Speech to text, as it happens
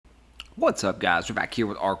What's up, guys? We're back here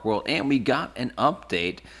with Archeworld, and we got an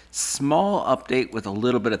update. Small update with a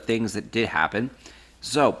little bit of things that did happen.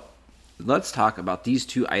 So, let's talk about these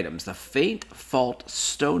two items. The Faint Fault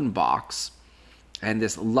Stone Box and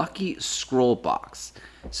this Lucky Scroll Box.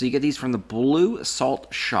 So you get these from the Blue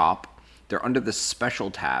Salt Shop. They're under the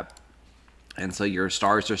Special tab. And so your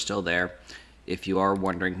stars are still there. If you are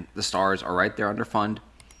wondering, the stars are right there under Fund.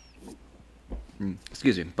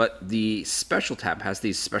 Excuse me, but the Special tab has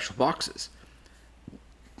these special boxes.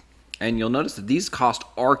 And you'll notice that these cost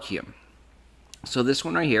Archeum. So this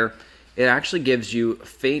one right here, it actually gives you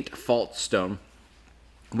Faint Fault Stone,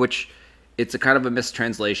 which it's a kind of a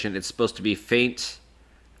mistranslation. It's supposed to be Faint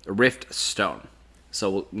Rift Stone.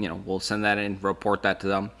 So, we'll send that in, report that to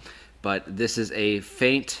them. But this is a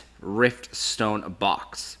Faint Rift Stone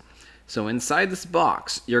box. So inside this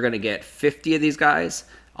box, you're going to get 50 of these guys,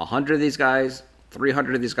 100 of these guys,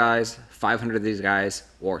 300 of these guys, 500 of these guys,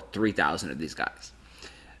 or 3,000 of these guys.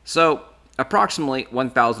 So approximately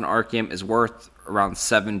 1,000 Archeum is worth around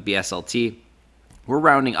 7 BSLT. We're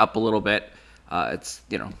rounding up a little bit.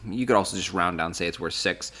 You could also just round down, say it's worth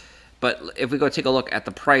 6. But if we go take a look at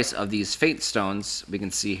the price of these Faint Stones, we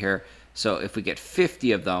can see here. So if we get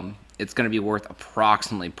 50 of them, it's going to be worth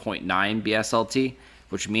approximately 0.9 BSLT,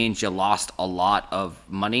 which means you lost a lot of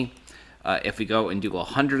money. If we go and do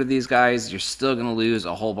 100 of these guys, you're still going to lose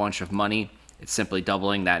a whole bunch of money. It's simply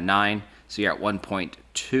doubling that 9. So you're at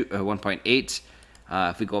 1.8.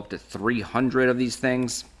 If we go up to 300 of these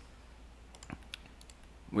things,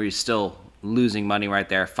 we're still losing money right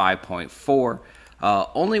there, 5.4.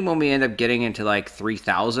 Only when we end up getting into like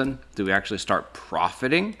 3,000 do we actually start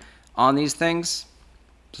profiting on these things.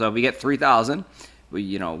 So if we get 3,000,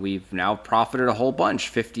 we've now profited a whole bunch,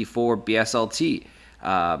 54 BSLT.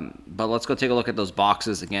 But let's go take a look at those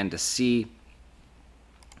boxes again to see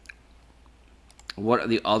what are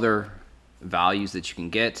the other values that you can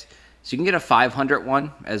get. So you can get a 500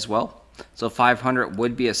 one as well. So 500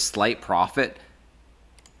 would be a slight profit.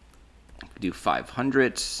 Do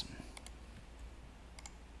 500.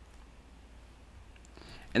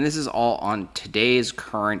 And this is all on today's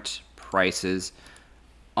current prices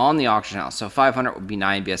on the auction house. So 500 would be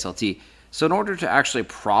 9 BSLT. So in order to actually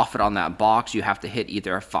profit on that box, you have to hit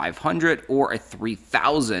either a 500 or a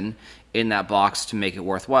 3,000 in that box to make it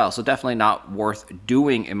worthwhile. So definitely not worth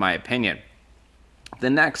doing, in my opinion. The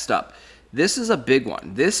next up, this is a big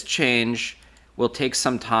one. This change will take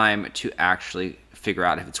some time to actually figure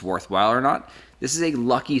out if it's worthwhile or not. This is a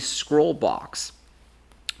Lucky Scroll box.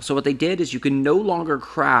 So what they did is you can no longer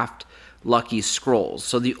craft Lucky Scrolls.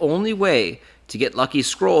 So the only way to get Lucky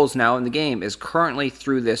Scrolls now in the game is currently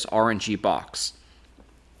through this RNG box.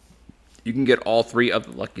 You can get all 3 of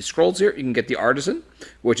the Lucky Scrolls here. You can get the Artisan,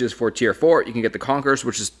 which is for Tier 4. You can get the Conquerors,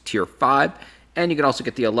 which is Tier 5. And you can also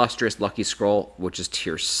get the Illustrious Lucky Scroll, which is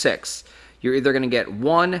Tier 6. You're either going to get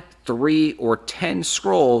 1, 3, or 10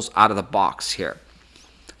 scrolls out of the box here.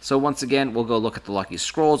 So once again, we'll go look at the Lucky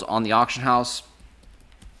Scrolls on the auction house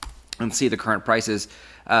and see the current prices.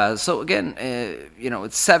 So again,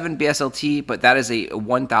 it's 7 BSLT, but that is a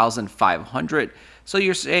 1,500. So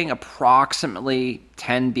you're saying approximately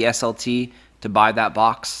 10 BSLT to buy that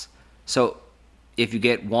box. So if you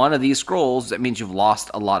get 1 of these scrolls, that means you've lost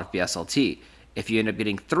a lot of BSLT. If you end up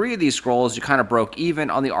getting 3 of these scrolls, you kind of broke even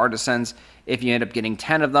on the Artisans. If you end up getting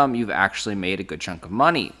 10 of them, you've actually made a good chunk of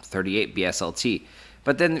money, 38 BSLT.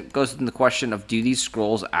 But then it goes into the question of, do these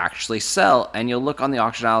scrolls actually sell? And you'll look on the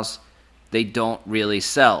auction house, they don't really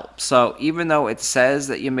sell. So even though it says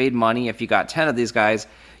that you made money if you got 10 of these guys,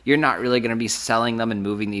 you're not really going to be selling them and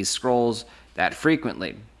moving these scrolls that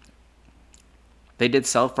frequently. They did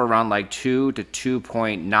sell for around like 2 to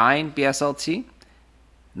 2.9 BSLT,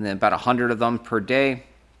 and then about 100 of them per day.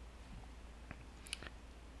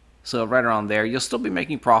 So right around there, you'll still be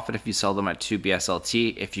making profit if you sell them at 2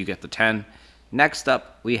 BSLT if you get the 10. Next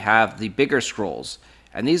up, we have the bigger scrolls.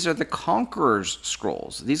 And these are the Conqueror's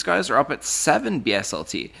Scrolls. These guys are up at 7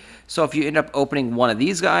 BSLT. So if you end up opening one of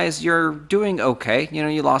these guys, you're doing okay.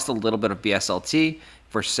 You lost a little bit of BSLT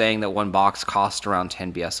for saying that one box cost around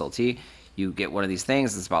 10 BSLT. You get one of these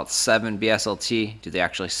things, it's about 7 BSLT. Do they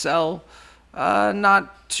actually sell?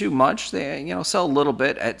 Not too much. They sell a little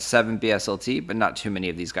bit at 7 BSLT, but not too many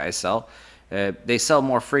of these guys sell. They sell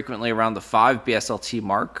more frequently around the 5 BSLT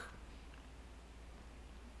mark,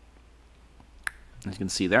 as you can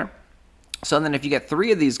see there. So then if you get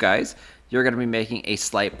 3 of these guys, you're going to be making a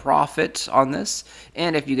slight profit on this.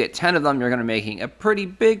 And if you get 10 of them, you're going to be making a pretty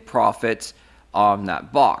big profit on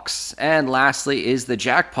that box. And lastly is the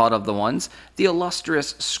jackpot of the ones, the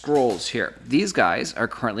Illustrious Scrolls here. These guys are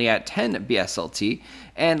currently at 10 BSLT,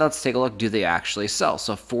 And let's take a look. Do they actually sell?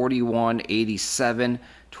 So 41, 87,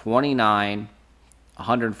 29,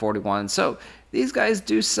 141. So these guys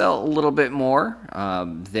do sell a little bit more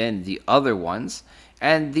than the other ones.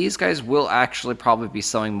 And these guys will actually probably be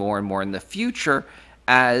selling more and more in the future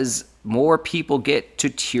as more people get to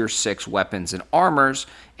tier 6 weapons and armors.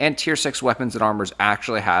 And tier 6 weapons and armors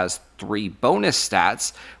actually has 3 bonus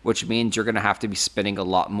stats, which means you're going to have to be spending a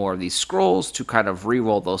lot more of these scrolls to kind of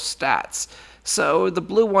reroll those stats. So the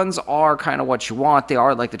blue ones are kind of what you want. They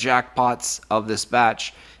are like the jackpots of this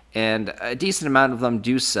batch, and a decent amount of them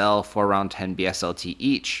do sell for around 10 BSLT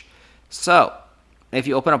each. So if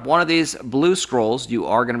you open up one of these blue scrolls, you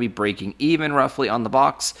are going to be breaking even roughly on the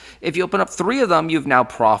box. If you open up 3 of them, you've now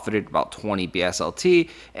profited about 20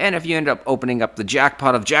 BSLT. And if you end up opening up the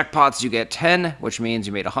jackpot of jackpots, you get 10, which means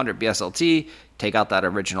you made 100 BSLT. Take out that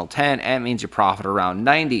original 10, and it means you profit around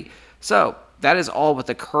 90. So that is all with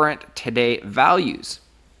the current today values.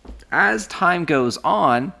 As time goes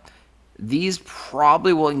on, these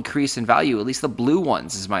probably will increase in value, at least the blue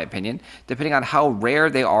ones, is my opinion, depending on how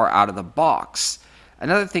rare they are out of the box.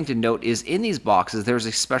 Another thing to note is in these boxes, there's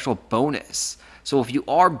a special bonus. So if you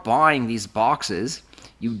are buying these boxes,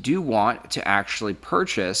 you do want to actually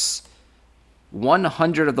purchase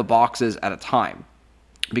 100 of the boxes at a time.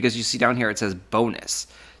 Because you see down here, it says bonus.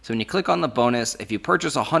 So when you click on the bonus, if you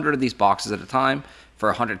purchase 100 of these boxes at a time for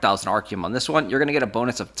 100,000 Archeum on this one, you're going to get a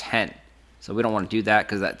bonus of 10. So we don't want to do that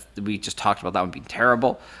because we just talked about that one being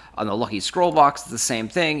terrible. On the Lucky Scroll box, it's the same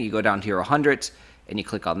thing. You go down to your 100 and you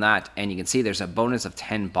click on that, and you can see there's a bonus of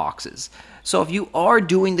 10 boxes. So if you are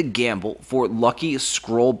doing the gamble for Lucky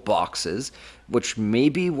Scroll boxes, which may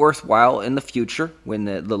be worthwhile in the future when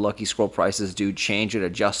the Lucky Scroll prices do change and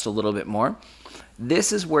adjust a little bit more,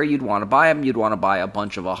 this is where you'd want to buy them. You'd want to buy a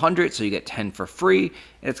bunch of 100, so you get 10 for free,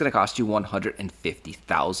 and it's going to cost you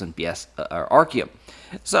 150,000 Archeum.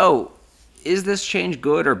 So is this change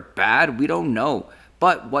good or bad? We don't know.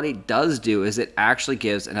 But what it does do is it actually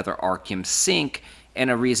gives another Archeum sink and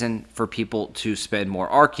a reason for people to spend more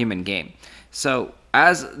Archeum in game. So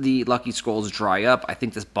as the Lucky Scrolls dry up, I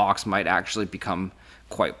think this box might actually become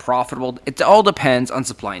quite profitable. It all depends on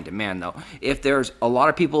supply and demand, though. If there's a lot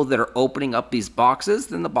of people that are opening up these boxes,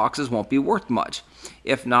 then the boxes won't be worth much.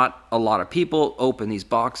 If not a lot of people open these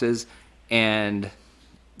boxes and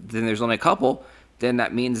then there's only a couple, then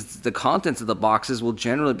that means the contents of the boxes will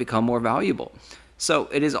generally become more valuable. So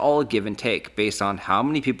it is all a give and take based on how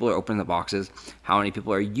many people are opening the boxes, how many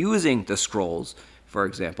people are using the scrolls, for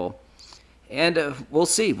example. And we'll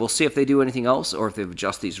see. We'll see if they do anything else or if they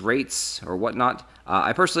adjust these rates or whatnot.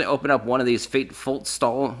 I personally opened up one of these Faint Fault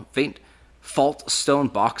Stone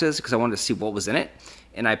boxes because I wanted to see what was in it.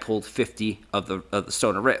 And I pulled 50 of the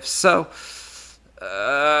Stone of Rifts. So,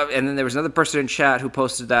 and then there was another person in chat who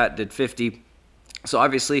posted that, did 50. So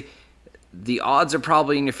obviously, the odds are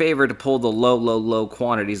probably in your favor to pull the low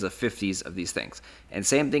quantities of 50s of these things. And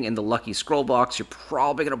same thing in the Lucky Scroll box. You're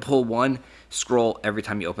probably going to pull 1 scroll every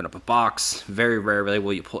time you open up a box. Very rarely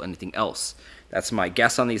will you pull anything else. That's my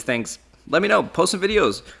guess on these things. Let me know. Post some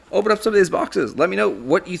videos. Open up some of these boxes. Let me know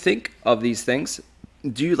what you think of these things.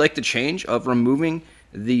 Do you like the change of removing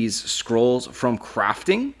these scrolls from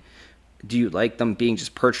crafting? Do you like them being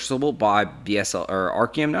just purchasable by BSL or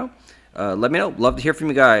Archeum now? Let me know. Love to hear from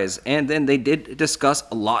you guys. And then they did discuss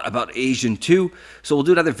a lot about Asian 2. So we'll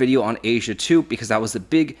do another video on Asia 2 because that was the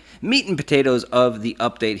big meat and potatoes of the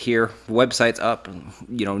update here. The website's up.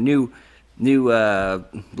 You know, new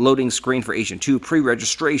loading screen for Asian 2.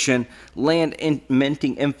 Pre-registration. Land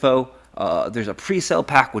minting info. There's a pre-sale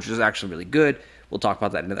pack, which is actually really good. We'll talk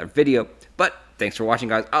about that in another video. But thanks for watching,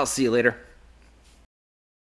 guys. I'll see you later.